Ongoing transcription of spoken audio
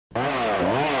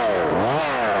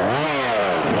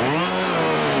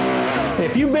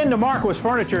into Marquis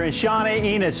Furniture in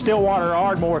Shawnee, Enid, Stillwater,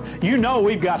 Ardmore, you know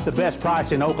we've got the best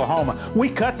price in Oklahoma. We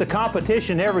cut the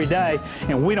competition every day,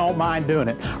 and we don't mind doing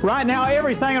it. Right now,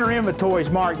 everything in our inventory is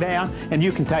marked down, and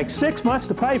you can take 6 months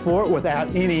to pay for it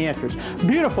without any interest.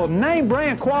 Beautiful name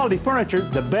brand quality furniture,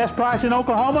 the best price in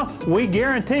Oklahoma, we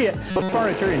guarantee it.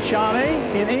 Furniture in Shawnee,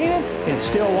 in Enid, in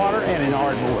Stillwater, and in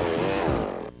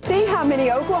Ardmore. See how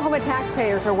many Oklahoma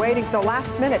taxpayers are waiting to the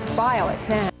last minute to file at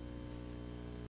 10.